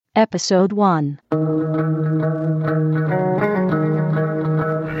Episode 1. The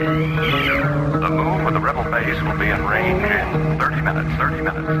moon with the rebel base will be in range in 30 minutes.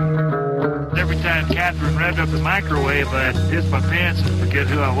 Every time Catherine revved up the microwave, I'd piss my pants and forget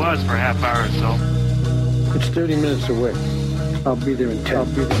who I was for a half hour or so. It's 30 minutes away. I'll be there in 10.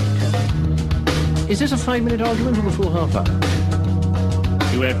 Is this a 5-minute argument or the full half hour?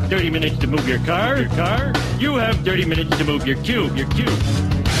 You have 30 minutes to move your car. You have 30 minutes to move your cube.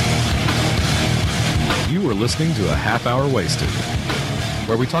 You are listening to A Half Hour Wasted,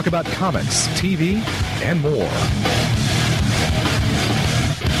 where we talk about comics, TV, and more.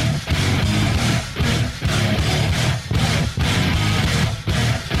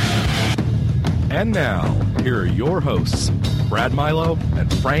 And now, here are your hosts, Brad Milo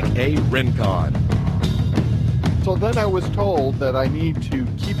and Frank A. Rincon. So then I was told that I need to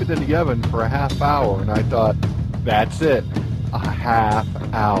keep it in the oven for a half hour, and I thought, that's it, a half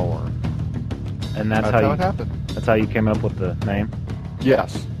hour. And that's how it happened. That's how you came up with the name?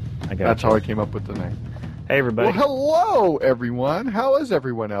 Yes. That's how I you. came up with the name. Hey, everybody. Well, hello, everyone. How is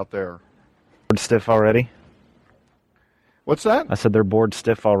everyone out there? Bored stiff already? What's that? I said they're bored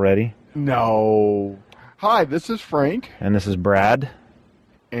stiff already. No. Hi, this is Frank. And this is Brad.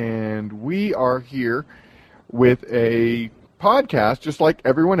 And we are here with a podcast, just like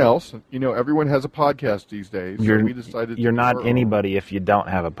everyone else. You know, everyone has a podcast these days. You're not anybody if you don't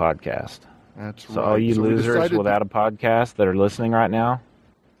have a podcast. That's right. So all you losers without a podcast that are listening right now,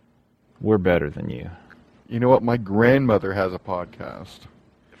 we're better than you. You know what? My grandmother has a podcast.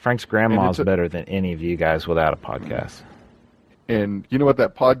 Frank's grandma's better than any of you guys without a podcast. And you know what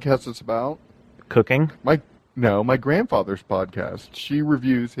that podcast is about? Cooking? My grandfather's podcast. She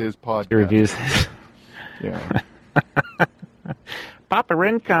reviews his podcast. She reviews his... Yeah. Papa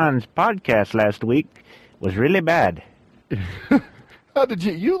Rincon's podcast last week was really bad. How did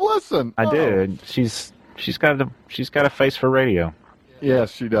you listen? I did. She's got a face for radio.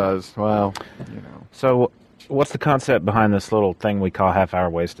 Yes, she does. Well, you know. So, what's the concept behind this little thing we call Half Hour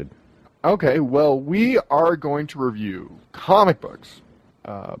Wasted? Okay, well, we are going to review comic books,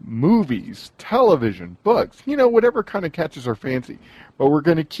 movies, television, books, you know, whatever kind of catches our fancy. But we're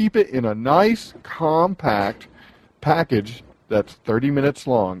going to keep it in a nice, compact package that's 30 minutes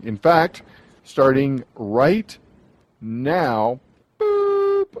long. In fact, starting right now,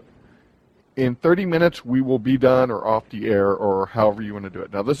 boop, in 30 minutes we will be done or off the air or however you want to do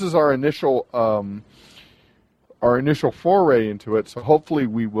it. Now, this is our initial foray into it, so hopefully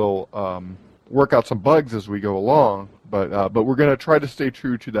we will work out some bugs as we go along. But we're going to try to stay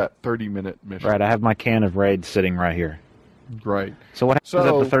true to that 30-minute mission. Right, I have my can of Raid sitting right here. Right. So what happens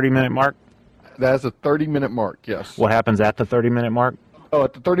at the 30-minute mark? That's a 30-minute mark, yes. What happens at the 30-minute mark? Oh,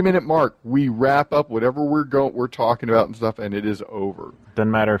 at the 30-minute mark, we wrap up whatever we're talking about and stuff, and it is over.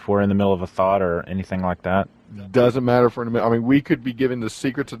 Doesn't matter if we're in the middle of a thought or anything like that? Doesn't matter for a minute. I mean, we could be given the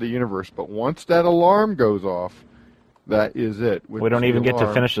secrets of the universe, but once that alarm goes off, that is it. We don't even get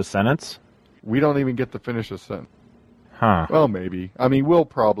to finish a sentence? We don't even get to finish a sentence. Huh. Well, maybe. I mean, we'll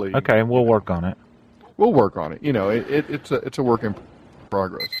probably... Okay, we'll work on it. We'll work on it. You know, it's a work in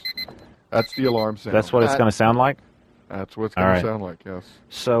progress. That's the alarm sound. That's what it's going to sound like? That's what it's going to sound like, yes.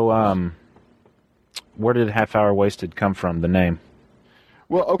 So, where did Half Hour Wasted come from, the name?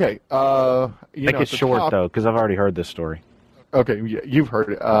 Well, okay. Make it short, though, because I've already heard this story. Okay, you've heard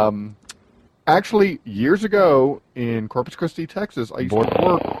it. Actually, years ago in Corpus Christi, Texas, I used to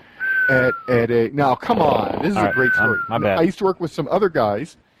work at a... Now, come on. This is a great story. My bad. I used to work with some other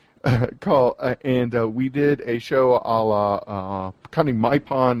guys and we did a show a la kind of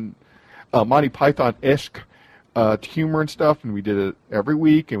Monty Python-esque humor and stuff, and we did it every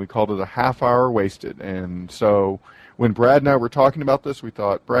week, and we called it A Half Hour Wasted. And so when Brad and I were talking about this, we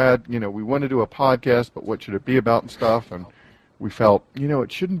thought, Brad, you know, we want to do a podcast, but what should it be about and stuff? And we felt, you know,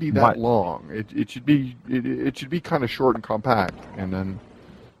 it shouldn't be that long. It should be kind of short and compact. And then,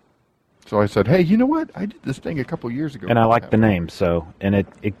 so I said, hey, you know what? I did this thing a couple years ago. And I like the name, so, and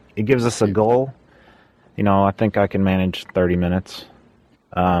it gives us a goal. You know, I think I can manage 30 minutes.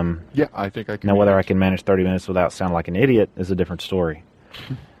 Yeah, I think I can. Now, whether I can manage 30 minutes without sounding like an idiot is a different story.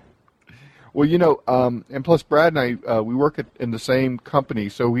 Well, you know, and plus Brad and I, we work in the same company,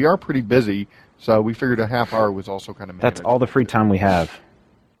 so we are pretty busy. So we figured a half hour was also kind of manageable. That's all the free time we have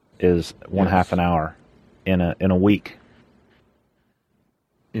is half an hour in a week.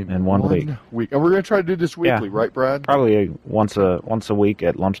 In one week. And we're going to try to do this weekly, right, Brad? Probably once a week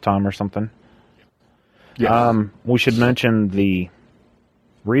at lunchtime or something. Yes. We should mention the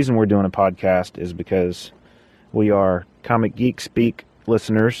reason we're doing a podcast is because we are Comic Geek Speak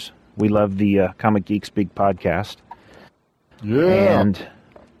listeners. We love the Comic Geek Speak podcast. Yeah. And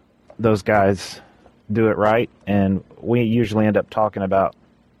those guys do it right, and we usually end up talking about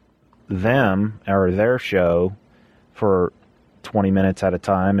them or their show for 20 minutes at a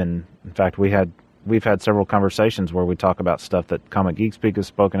time. And in fact, we've had several conversations where we talk about stuff that Comic Geek Speak has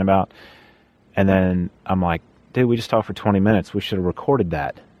spoken about, and then I'm like, dude, we just talked for 20 minutes. We should have recorded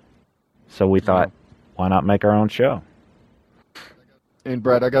that. So we thought, why not make our own show? And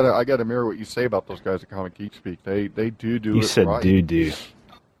Brad, I gotta mirror what you say about those guys at Comic Geek Speak. They do it right. You said do.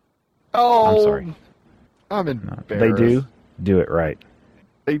 Oh, I'm sorry. I'm embarrassed. They do it right.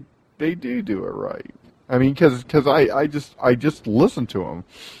 They do it right. I mean, because I just listen to them,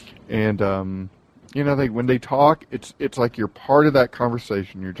 and when they talk, it's like you're part of that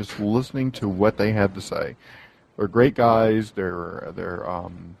conversation. You're just listening to what they have to say. They're great guys.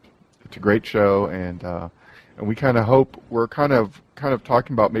 It's a great show, and we kind of hope we're kind of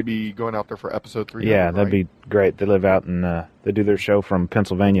talking about maybe going out there for episode 3. Yeah, that'd be great. They live out in they do their show from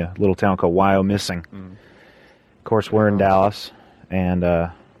Pennsylvania, a little town called Wyomissing. Of course, we're in Dallas, and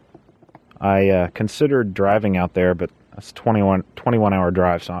I considered driving out there, but that's a 21-hour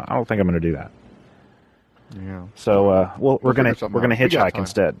drive, so I don't think I'm going to do that. Yeah. So we're gonna hitchhike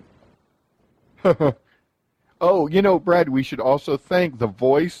instead. Oh, Brad, we should also thank the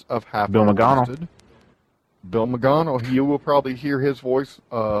voice of Half Bill Hour McGonnell. Wasted. Bill McGonnell. You will probably hear his voice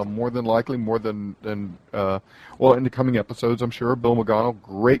more than in the coming episodes, I'm sure. Bill McGonnell,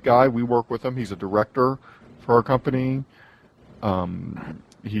 great guy. We work with him. He's a director for our company.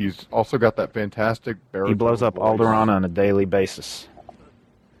 He's also got that fantastic baritone He blows up voice. Alderaan on a daily basis.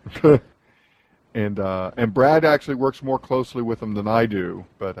 And Brad actually works more closely with him than I do.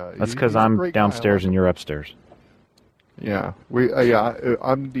 But That's because he's a I'm great guy. downstairs and you're upstairs. Yeah,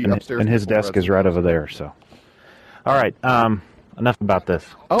 I'm the upstairs. And his people desk is right over there. So, all right. Enough about this.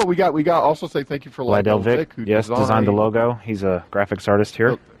 Oh, we got also say thank you for Lydell Vick, who yes, designed the logo. He's a graphics artist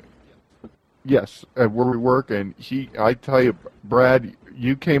here. Yes, where we work, and I tell you, Brad,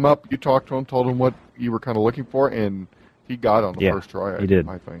 you came up, you talked to him, told him what you were kind of looking for, and he got on the first try. He did.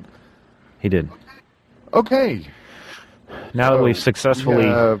 I think. He did. Okay. Now that we've successfully... We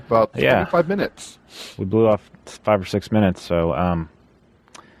have about 25 minutes. We blew off 5 or 6 minutes, so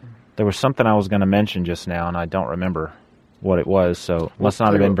there was something I was going to mention just now, and I don't remember what it was, so must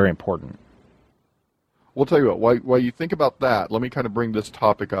not have been very important. We'll tell you what, while you think about that, let me kind of bring this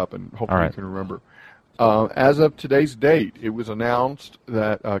topic up, and hopefully you can remember. As of today's date, it was announced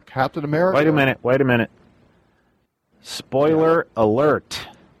that Captain America... Wait a minute. Spoiler alert.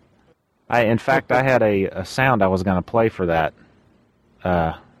 In fact, I had a sound I was going to play for that.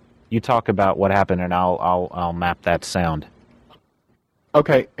 You talk about what happened, and I'll map that sound.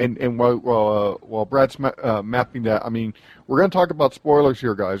 Okay, and while Brad's mapping that, I mean, we're going to talk about spoilers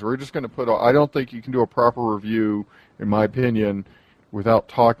here, guys. We're just going to put... I don't think you can do a proper review, in my opinion, without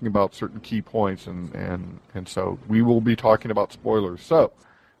talking about certain key points, and so we will be talking about spoilers. So,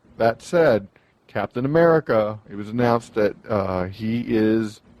 that said, Captain America, it was announced that he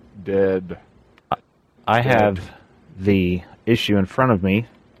is dead. I have the issue in front of me.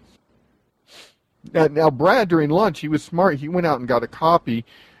 Now, Brad, during lunch, he was smart. He went out and got a copy.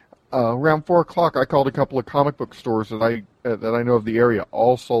 Around 4 o'clock, I called a couple of comic book stores that I know of the area,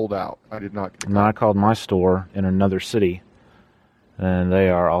 all sold out. I did not get a copy. No, I called my store in another city, and they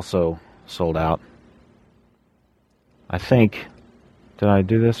are also sold out. I think... Did I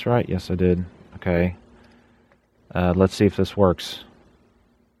do this right? Yes, I did. Okay. Let's see if this works.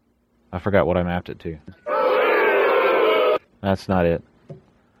 I forgot what I mapped it to. That's not it.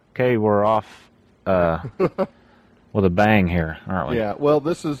 Okay, we're off with a bang here, aren't we? Yeah, well,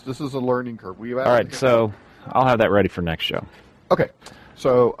 this is a learning curve. All right, so I'll have that ready for next show. Okay.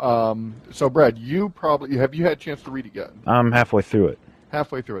 So Brad, you had a chance to read it yet? I'm halfway through it.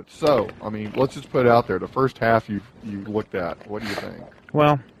 Halfway through it. So, I mean, let's just put it out there. The first half you looked at. What do you think?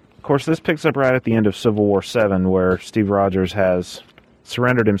 Well, of course, this picks up right at the end of Civil War 7, where Steve Rogers has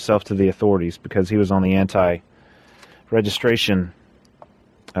surrendered himself to the authorities because he was on the anti-registration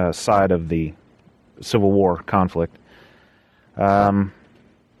side of the Civil War conflict.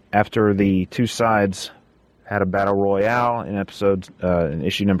 After the two sides had a battle royale in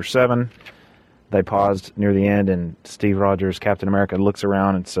issue number 7, they paused near the end, and Steve Rogers, Captain America, looks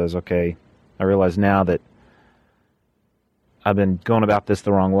around and says, okay, I realize now that I've been going about this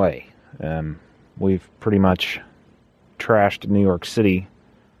the wrong way. We've pretty much trashed New York City.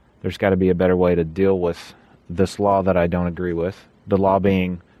 There's got to be a better way to deal with this law that I don't agree with. The law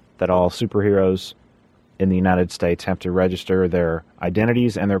being that all superheroes in the United States have to register their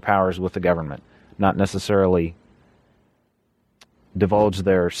identities and their powers with the government, not necessarily divulge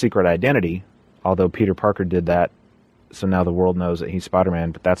their secret identity, although Peter Parker did that so now the world knows that he's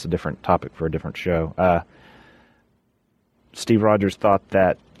Spider-Man, but that's a different topic for a different show. Steve Rogers thought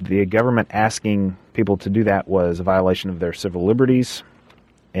that the government asking people to do that was a violation of their civil liberties,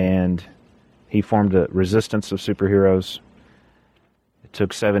 and he formed a resistance of superheroes. It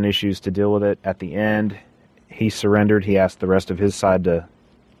took 7 issues to deal with it. At the end, he surrendered. He asked the rest of his side to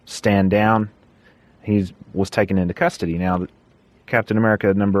stand down. He was taken into custody. Now, Captain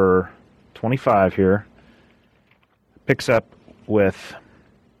America number 25 here picks up with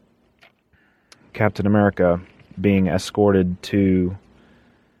Captain America being escorted to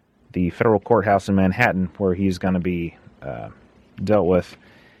the federal courthouse in Manhattan, where he's going to be dealt with.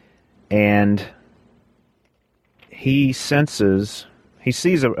 And he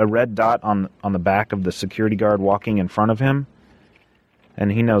sees a red dot on the back of the security guard walking in front of him,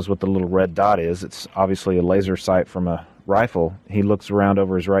 and he knows what the little red dot is. It's obviously a laser sight from a rifle. He looks around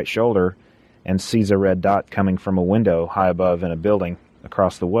over his right shoulder and sees a red dot coming from a window high above in a building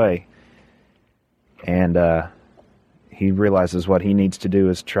across the way. And he realizes what he needs to do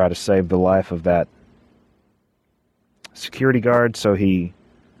is try to save the life of that security guard, so he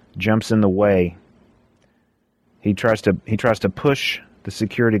jumps in the way. He tries to push the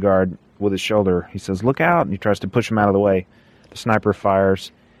security guard with his shoulder. He says, "Look out!" and he tries to push him out of the way. The sniper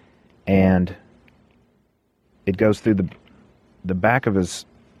fires, and it goes through the back of his...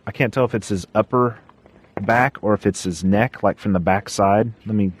 I can't tell if it's his upper back or if it's his neck, like from the back side.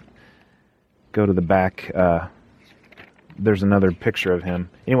 Let me go to the back. There's another picture of him.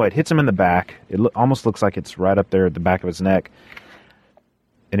 Anyway, it hits him in the back. It almost looks like it's right up there at the back of his neck.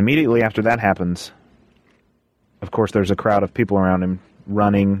 And immediately after that happens, of course, there's a crowd of people around him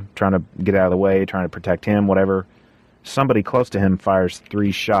running, trying to get out of the way, trying to protect him, whatever. Somebody close to him fires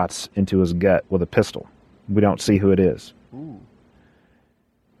 3 shots into his gut with a pistol. We don't see who it is. Ooh.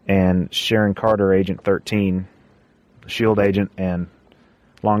 And Sharon Carter, Agent 13, S.H.I.E.L.D. agent and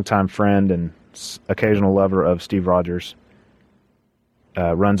longtime friend and occasional lover of Steve Rogers,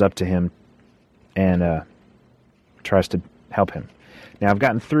 runs up to him and tries to help him. Now, I've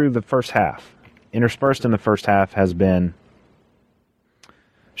gotten through the first half. Interspersed in the first half has been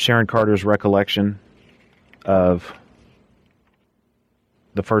Sharon Carter's recollection of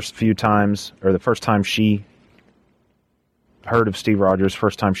the first few times, or the first time she heard of Steve Rogers,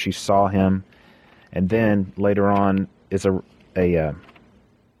 first time she saw him, and then later on is the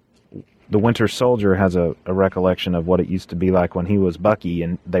Winter Soldier has a recollection of what it used to be like when he was Bucky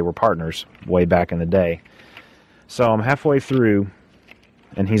and they were partners way back in the day. So I'm halfway through,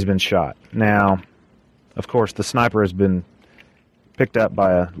 and he's been shot. Now, of course, the sniper has been picked up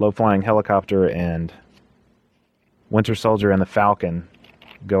by a low-flying helicopter, and Winter Soldier and the Falcon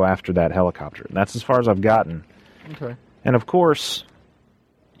go after that helicopter. That's as far as I've gotten. Okay. And of course,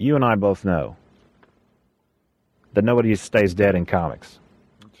 you and I both know that nobody stays dead in comics.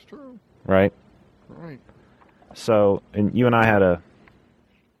 That's true. Right? Right. So, and you and I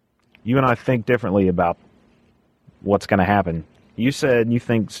think differently about what's going to happen. You said you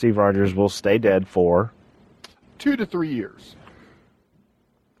think Steve Rogers will stay dead for 2 to 3 years.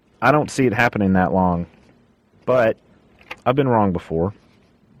 I don't see it happening that long, but I've been wrong before.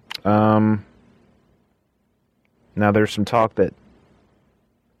 Now there's some talk that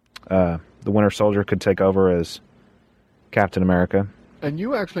the Winter Soldier could take over as Captain America. And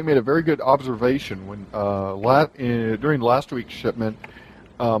you actually made a very good observation when during last week's shipment,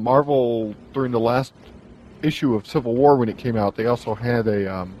 Marvel, during the last issue of Civil War when it came out, they also had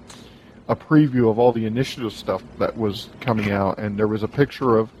a preview of all the initiative stuff that was coming out, and there was a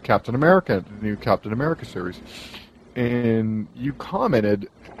picture of Captain America, the new Captain America series. And you commented,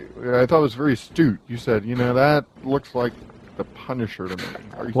 I thought it was very astute. You said, that looks like the Punisher to me.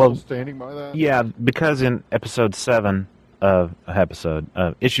 Are you still standing by that? Yeah, because in issue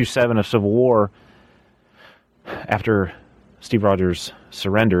 7 of Civil War, after Steve Rogers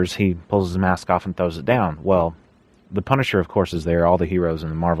surrenders, he pulls his mask off and throws it down. Well, the Punisher, of course, is there. All the heroes in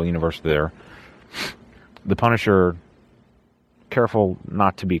the Marvel Universe are there. The Punisher, careful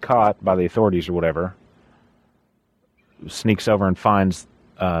not to be caught by the authorities or whatever, sneaks over and finds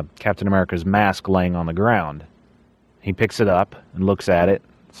Captain America's mask laying on the ground. He picks it up and looks at it.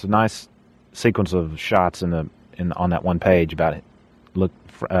 It's a nice sequence of shots on that one page about it.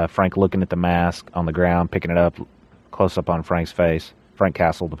 Frank looking at the mask on the ground, picking it up, close up on Frank's face. Frank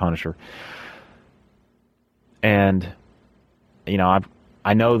Castle, the Punisher. And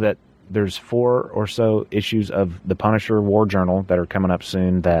I know that there's 4 or so issues of the Punisher War Journal that are coming up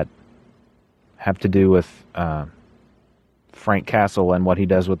soon that have to do with Frank Castle and what he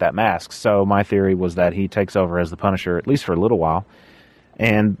does with that mask. So my theory was that he takes over as the Punisher, at least for a little while.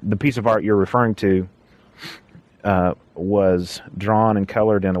 And the piece of art you're referring to was drawn and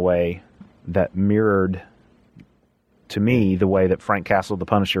colored in a way that mirrored, to me, the way that Frank Castle, the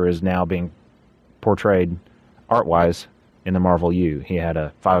Punisher, is now being portrayed art-wise in the Marvel U. He had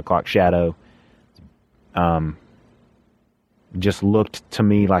a 5 o'clock shadow. Just looked to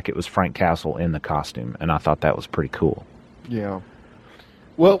me like it was Frank Castle in the costume, and I thought that was pretty cool. Yeah.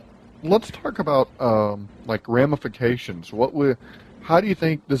 Well, let's talk about like ramifications. How do you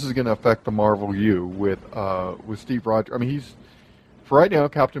think this is going to affect the Marvel U with Steve Rogers? I mean, for right now,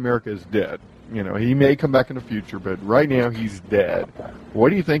 Captain America is dead. You know, he may come back in the future, but right now he's dead. What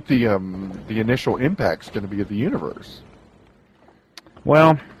do you think the initial impact's going to be of the universe?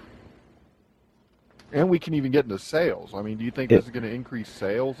 Well, and we can even get into sales. I mean, do you think this is going to increase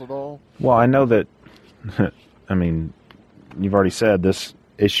sales at all? Well, I know that. I mean, you've already said this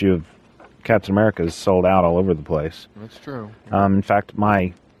issue of Captain America is sold out all over the place. That's true. In fact,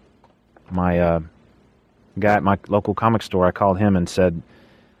 my guy at my local comic store, I called him and said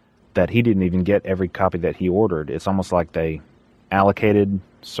that he didn't even get every copy that he ordered. It's almost like they allocated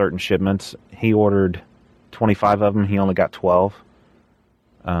certain shipments. He ordered 25 of them. He only got 12.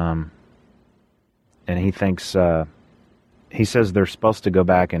 And he thinks, he says they're supposed to go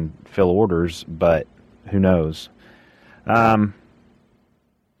back and fill orders, but who knows?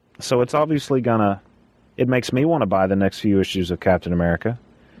 So it's obviously it makes me want to buy the next few issues of Captain America.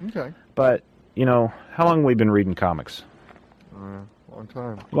 Okay. But, you know, how long have we been reading comics? Long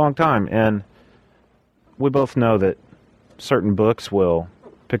time. Long time. And we both know that certain books will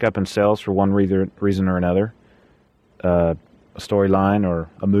pick up in sales for one reason or another. A storyline or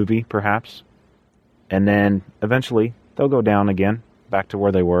a movie, perhaps. And then eventually they'll go down again, back to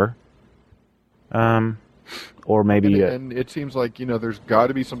where they were. Or maybe... And it seems like, you know, there's got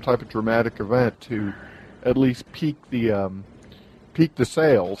to be some type of dramatic event to at least peak the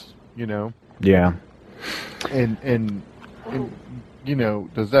sales, you know? Yeah. And you know,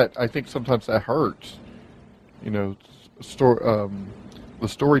 I think sometimes that hurts, you know, the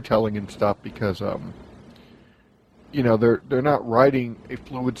storytelling and stuff, because, you know, they're not writing a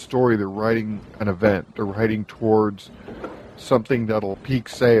fluid story, they're writing an event, they're writing towards something that'll peak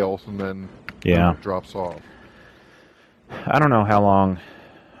sales and then it drops off. I don't know how long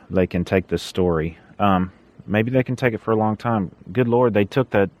they can take this story. Maybe they can take it for a long time. Good Lord, they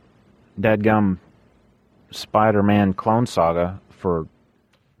took that dadgum Spider-Man Clone Saga for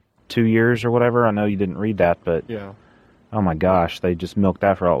 2 years or whatever. I know you didn't read that, but oh my gosh, they just milked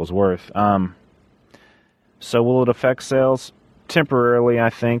that for all it was worth. So will it affect sales? Temporarily, I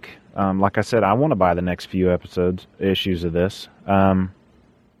think. Like I said, I want to buy the next few issues of this. Something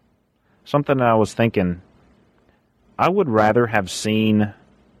that I was thinking, I would rather have seen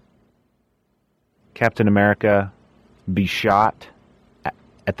Captain America be shot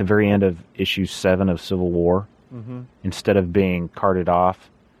at the very end of issue 7 of Civil War, instead of being carted off.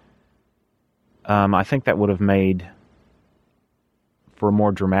 I think that would have made for a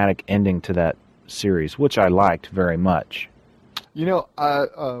more dramatic ending to that series, which I liked very much. You know,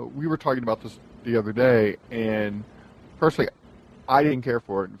 we were talking about this the other day, and personally, I didn't care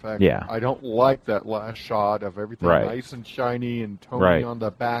for it. In fact, I don't like that last shot of everything nice and shiny and Tony on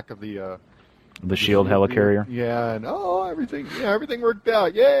the back of the shield helicarrier. Yeah, and everything worked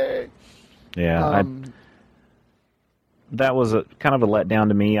out. Yay! Yeah, that was kind of a letdown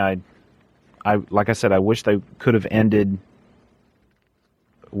to me. I like I said, I wish they could have ended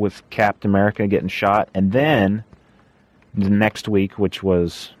with Captain America getting shot, and then the next week, which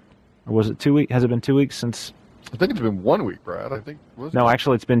was it 2 weeks? Has it been 2 weeks since? I think it's been 1 week, Brad.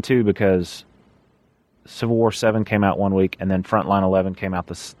 Actually, it's been 2, because Civil War 7 came out 1 week, and then Frontline 11 came out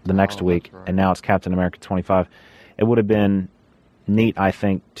the next week, and now it's Captain America 25. It would have been neat, I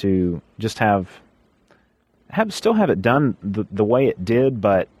think, to just still have it done the way it did,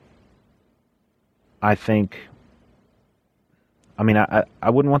 but I think, I mean, I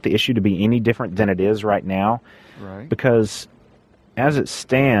wouldn't want the issue to be any different than it is right now, because as it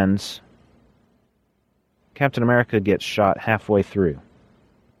stands, Captain America gets shot halfway through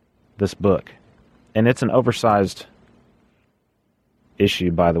this book. And it's an oversized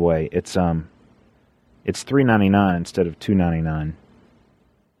issue, by the way. It's $3.99 instead of $2.99.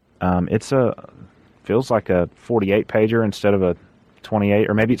 It's feels like a 48 pager instead of a 28,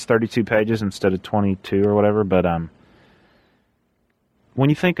 or maybe it's 32 pages instead of 22 or whatever. But when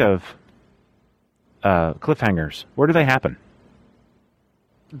you think of cliffhangers, where do they happen?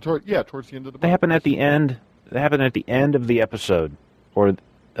 Towards the end of the book. They happen at the end. They happen at the end of the episode, or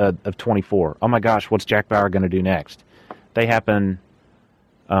of 24. Oh my gosh, what's Jack Bauer going to do next? They happen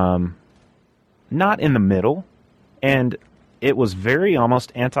not in the middle, and it was very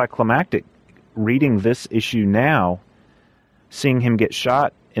almost anticlimactic reading this issue now, seeing him get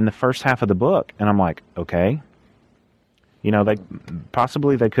shot in the first half of the book, and I'm like, okay. You know,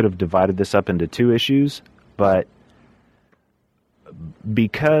 they could have divided this up into 2 issues, but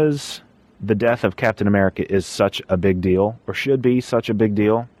because the death of Captain America is such a big deal, or should be such a big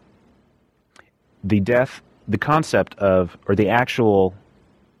deal, the concept of, or the actual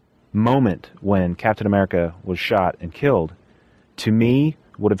moment when Captain America was shot and killed, to me,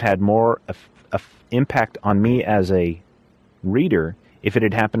 would have had more impact on me as a reader if it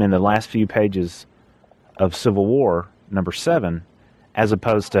had happened in the last few pages of Civil War number 7, as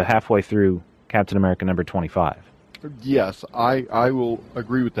opposed to halfway through Captain America number 25. Yes, I will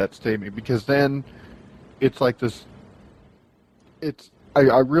agree with that statement, because then it's like this.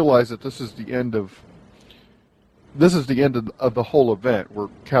 I realize that this is the end of the whole event, where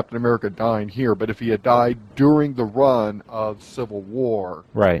Captain America dying here. But if he had died during the run of Civil War,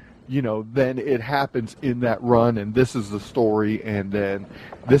 right? You know, then it happens in that run, and this is the story, and then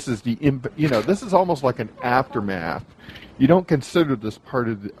this is this is almost like an aftermath. You don't consider this part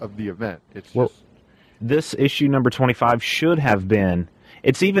of the event. It's just. This issue number 25 should have been.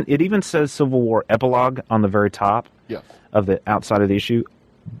 It even says Civil War epilogue on the very top. Yes. Of the outside of the issue,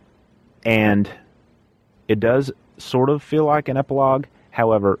 and it does sort of feel like an epilogue.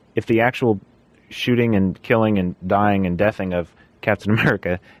 However, if the actual shooting and killing and dying and deathing of Captain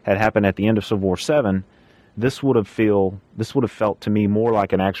America had happened at the end of Civil War 7, this would have felt to me more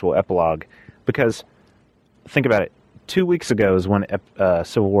like an actual epilogue, because think about it. 2 weeks ago is when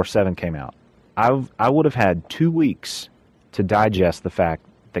Civil War 7 came out. I would have had 2 weeks to digest the fact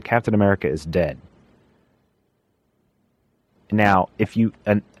that Captain America is dead. Now,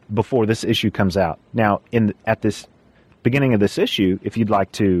 before this issue comes out, now at this beginning of this issue, if you'd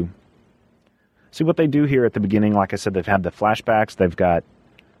like to see what they do here at the beginning, like I said, they've had the flashbacks. They've got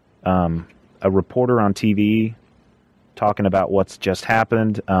a reporter on TV talking about what's just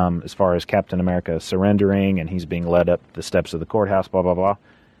happened, as far as Captain America surrendering, and he's being led up the steps of the courthouse, blah, blah, blah.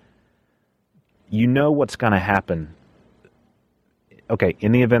 You know what's going to happen. Okay,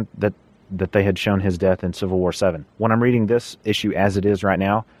 in the event that they had shown his death in Civil War 7. When I'm reading this issue as it is right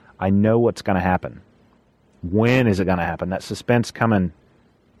now, I know what's going to happen. When is it going to happen? That suspense coming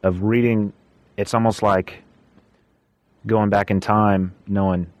of reading, it's almost like going back in time,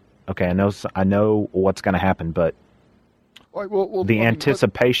 knowing, okay, I know what's going to happen, but the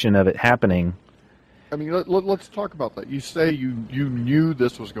anticipation of it happening. I mean, let's talk about that. You say you knew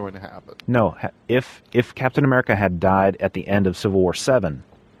this was going to happen. No, if Captain America had died at the end of Civil War 7,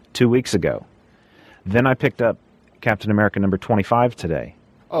 2 weeks ago, then I picked up Captain America number 25 today.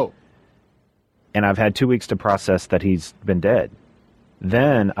 Oh. And I've had 2 weeks to process that he's been dead.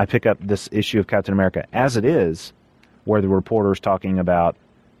 Then I pick up this issue of Captain America as it is, where the reporter's talking about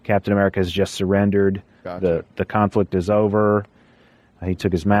Captain America has just surrendered. Gotcha. The conflict is over. He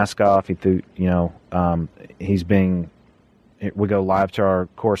took his mask off. He threw, he's being. We go live to our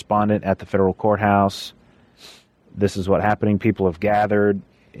correspondent at the federal courthouse. This is what's happening. People have gathered.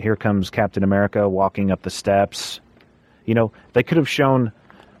 Here comes Captain America walking up the steps. You know, they could have shown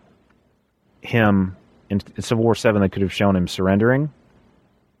him in Civil War 7. They could have shown him surrendering.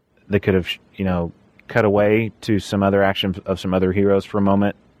 They could have, cut away to some other action of some other heroes for a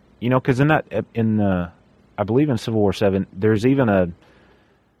moment. Because I believe in Civil War 7, there's even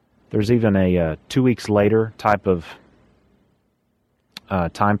a 2 weeks later type of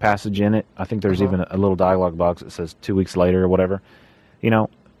time passage in it. I think there's even a little dialogue box that says 2 weeks later or whatever.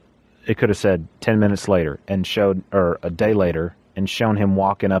 It could have said 10 minutes later and showed, or a day later, and shown him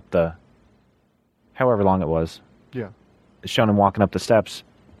walking up the, however long it was. Yeah. Shown him walking up the steps.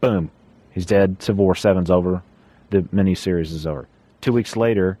 Boom. He's dead. Civil War 7's over. The miniseries is over. 2 weeks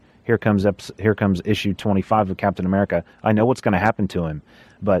later, here comes issue 25 of Captain America. I know what's going to happen to him,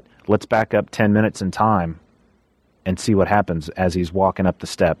 but let's back up 10 minutes in time and see what happens as he's walking up the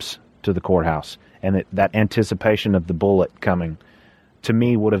steps to the courthouse. And that anticipation of the bullet coming, to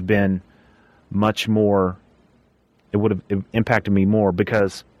me, would have been much more, it would have impacted me more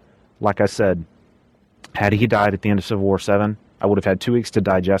because, like I said, had he died at the end of Civil War 7, I would have had 2 weeks to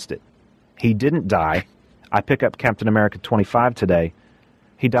digest it. He didn't die. I pick up Captain America 25 today.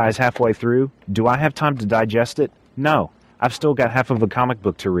 He dies halfway through. Do I have time to digest it? No. I've still got half of a comic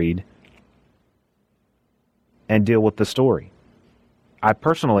book to read and deal with the story. I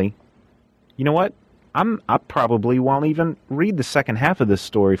personally, you know what? I probably won't even read the second half of this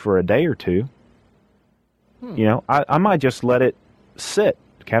story for a day or two. I might just let it sit.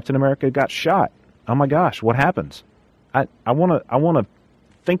 Captain America got shot. Oh my gosh, what happens? I want to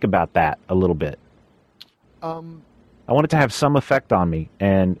think about that a little bit. I want it to have some effect on me,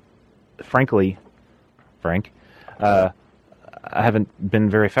 and frankly, Frank, I haven't been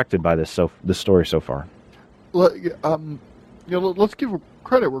very affected by this story so far. Let's give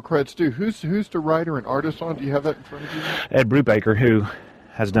credit where credit's due. Who's the writer and artist on? Do you have that in front of you? Ed Brubaker, who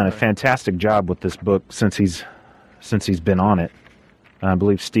has done a fantastic job with this book since he's been on it. I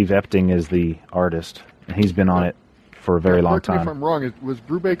believe Steve Epting is the artist, and he's been on it for a very long Correct me time. if I'm wrong. Was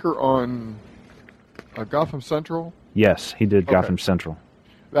Brubaker on Gotham Central? Yes, he did Gotham Central.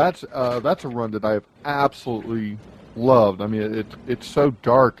 That's a run that I have absolutely loved. I mean, it's so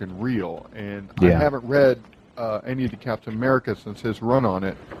dark and real, and I haven't read any of the Captain America since his run on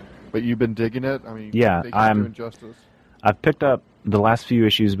it. But you've been digging it. I mean, I'm doing justice. I've picked up the last few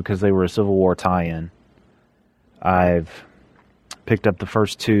issues because they were a Civil War tie-in. I've picked up the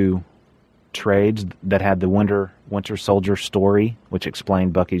first 2 trades that had the Winter Soldier story, which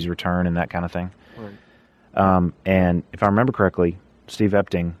explained Bucky's return and that kind of thing. Right. And if I remember correctly, Steve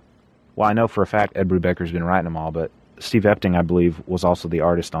Epting, well, I know for a fact Ed Brubaker's been writing them all, but Steve Epting, I believe, was also the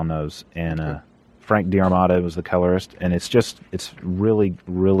artist on those, and Frank D'Armata was the colorist, and it's really,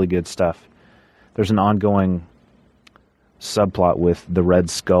 really good stuff. There's an ongoing subplot with the Red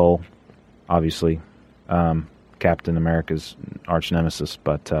Skull, obviously, Captain America's arch nemesis,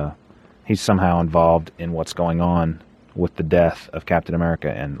 but he's somehow involved in what's going on with the death of Captain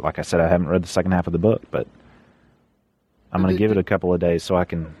America, and like I said, I haven't read the second half of the book, but I'm going to give it a couple of days so I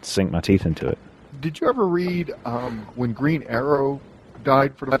can sink my teeth into it. Did you ever read when Green Arrow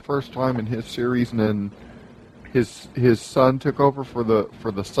died for the first time in his series, and then his son took over for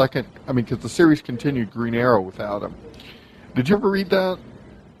the second? I mean, because the series continued Green Arrow without him. Did you ever read that?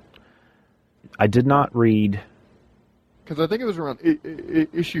 I did not read. Because I think it was around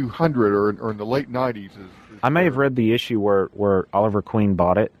issue 100 or in the late 90s. I may have read the issue where Oliver Queen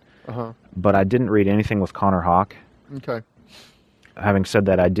bought it, but I didn't read anything with Connor Hawke. Okay. Having said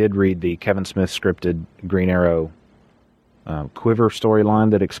that, I did read the Kevin Smith scripted Green Arrow Quiver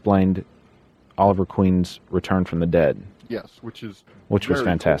storyline that explained Oliver Queen's return from the dead. Yes, which was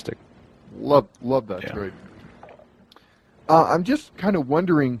fantastic. Cool. Love that trade. I'm just kind of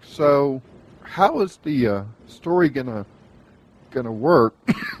wondering. So, how is the story gonna work?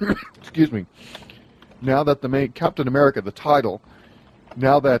 Excuse me. Now that the main Captain America, the title,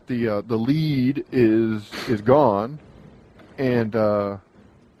 now that the lead is gone, and and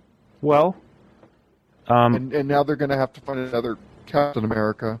now they're going to have to find another Captain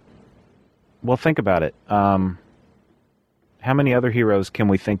America. Well, think about it. How many other heroes can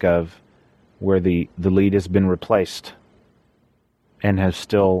we think of where the lead has been replaced and has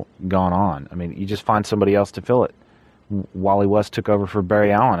still gone on? I mean, you just find somebody else to fill it. Wally West took over for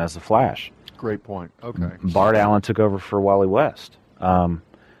Barry Allen as the Flash. Great point. Okay. Bart Allen took over for Wally West. A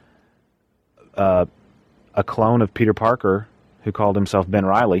clone of Peter Parker, who called himself Ben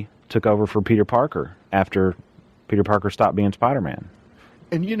Reilly, took over for Peter Parker after Peter Parker stopped being Spider-Man.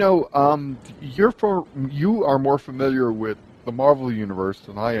 And you are more familiar with the Marvel Universe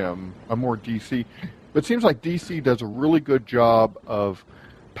than I am. I'm more DC. But it seems like DC does a really good job of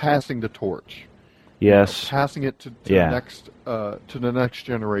passing the torch. Yes. Passing it to the next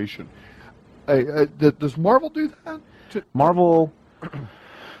generation. Does Marvel do that? Marvel,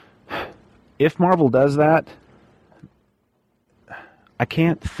 if Marvel does that, I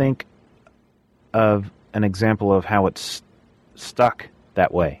can't think of an example of how it's stuck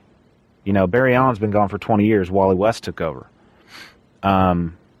that way. You know, Barry Allen's been gone for 20 years. Wally West took over.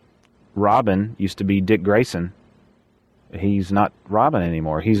 Robin used to be Dick Grayson. He's not Robin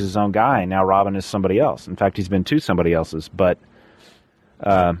anymore. He's his own guy. Now Robin is somebody else. In fact, he's been to somebody else's. But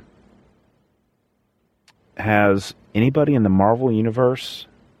has anybody in the Marvel Universe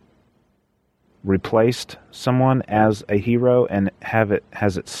replaced someone as a hero and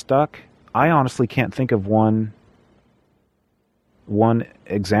has it stuck? I honestly can't think of one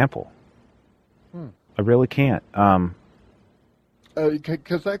example. I really can't.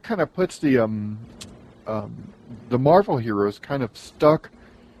 Because that kind of puts the Marvel heroes kind of stuck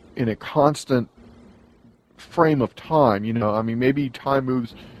in a constant frame of time. You know, I mean, maybe time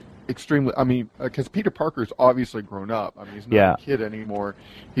moves extremely. I mean, because Peter Parker's obviously grown up. I mean, he's not a kid anymore.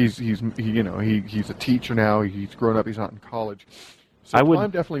 He's a teacher now. He's grown up. He's not in college. So time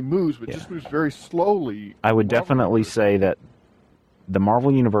definitely moves, but just moves very slowly. I would definitely say that the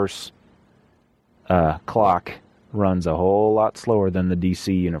Marvel Universe clock runs a whole lot slower than the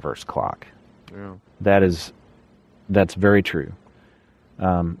DC Universe clock. Yeah. That's very true.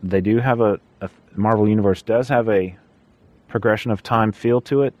 They do have a Marvel Universe does have a progression of time feel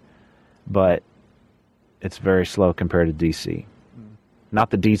to it, but it's very slow compared to DC.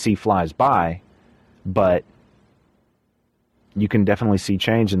 Not that DC flies by, but you can definitely see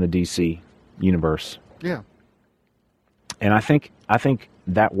change in the DC universe. Yeah. And I think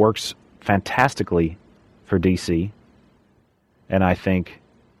that works fantastically for DC. And I think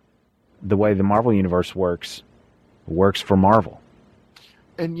the way the Marvel Universe works for Marvel.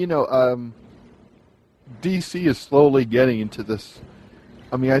 And, DC is slowly getting into this.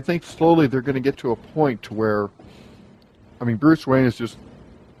 I mean, I think slowly they're going to get to a point to where, Bruce Wayne is just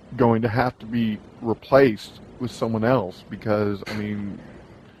going to have to be replaced with someone else because,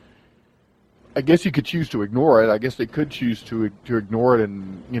 I guess you could choose to ignore it. I guess they could choose to ignore it,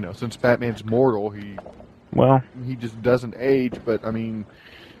 and since Batman's mortal, he just doesn't age. But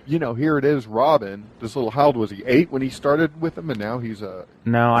here it is, Robin. This little, how old was he? 8 when he started with him, and now he's a.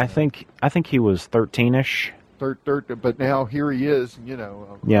 No, I think he was 13-ish. But now here he is,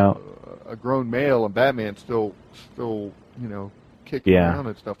 a grown male, and Batman's still, kicking around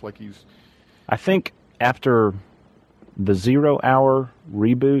and stuff like he's. I think after the 0 Hour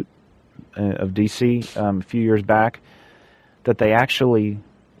reboot of DC a few years back, that they actually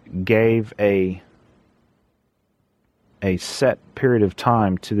gave a set period of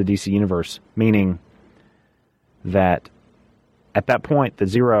time to the DC Universe, meaning that at that point the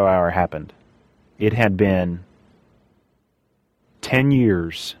 0 Hour happened. It had been 10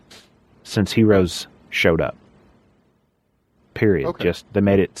 years since Heroes showed up. Period. Okay. Just, they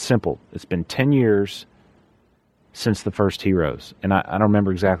made it simple. It's been 10 years since the first Heroes. And I don't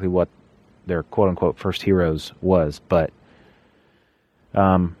remember exactly what their quote-unquote first Heroes was, but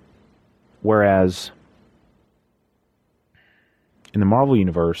whereas in the Marvel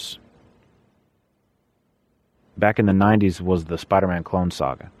Universe, back in the 90s was the Spider-Man Clone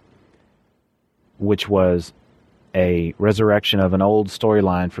Saga, which was a resurrection of an old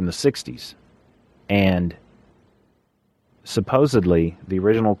storyline from the 60s. And supposedly, the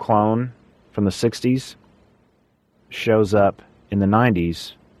original clone from the 60s shows up in the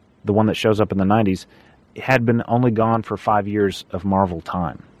 90s. The one that shows up in the 90s had been only gone for 5 years of Marvel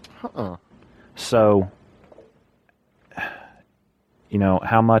time. Uh-uh. So,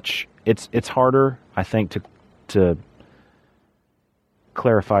 how much... It's harder, I think, to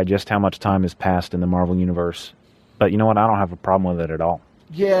clarify just how much time has passed in the Marvel Universe. But you know what? I don't have a problem with it at all.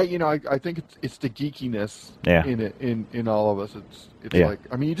 Yeah, I think it's the geekiness in it, in all of us. It's like,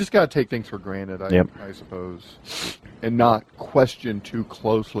 you just got to take things for granted, I suppose, and not question too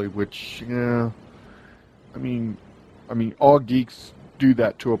closely. Which, all geeks do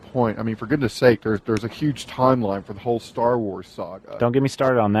that to a point. For goodness sake, there's a huge timeline for the whole Star Wars saga. Don't get me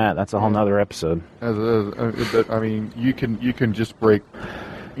started on that. That's a whole nother episode. You can just break,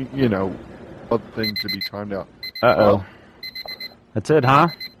 other things to be timed out. Uh-oh. That's it, huh?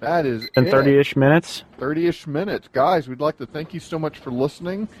 That is in 30-ish minutes? 30-ish minutes. Guys, we'd like to thank you so much for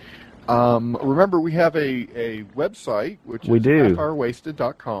listening. Remember, we have a website, which is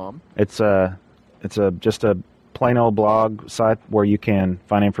halfhourwasted.com. It's just a plain old blog site where you can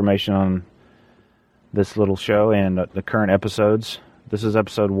find information on this little show and the current episodes. This is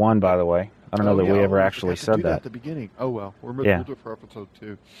episode 1, by the way. I don't know that we ever actually said that at the beginning. Oh, well. We'll do it for episode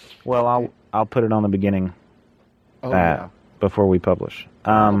 2. Well, I'll put it on the beginning. Before we publish.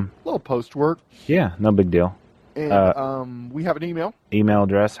 Little post work. Yeah, no big deal. And we have an email. Email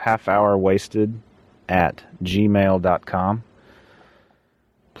address, halfhourwasted@gmail.com.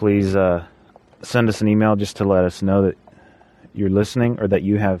 Please send us an email just to let us know that you're listening or that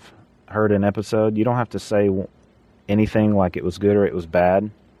you have heard an episode. You don't have to say anything like it was good or it was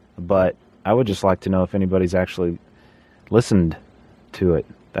bad, but I would just like to know if anybody's actually listened to it.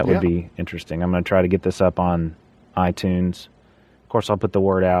 That would be interesting. I'm going to try to get this up on iTunes. Of course, I'll put the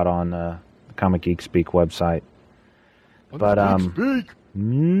word out on the Comic Geek Speak website. But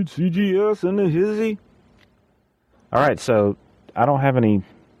CGS and the hizzy. All right, so I don't have any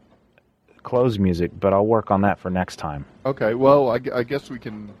close music, but I'll work on that for next time. Okay, well, I guess we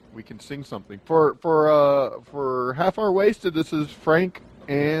can sing something for Half Hour Wasted. This is Frank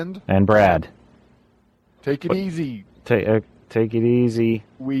and Brad. Take it easy. Take it easy.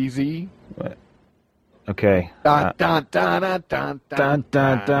 Wheezy. Okay. Dun dun dun dun dun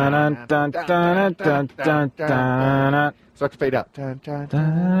dun dun dun dun dun dun dun dun. Start to fade out. Dun dun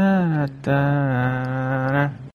dun.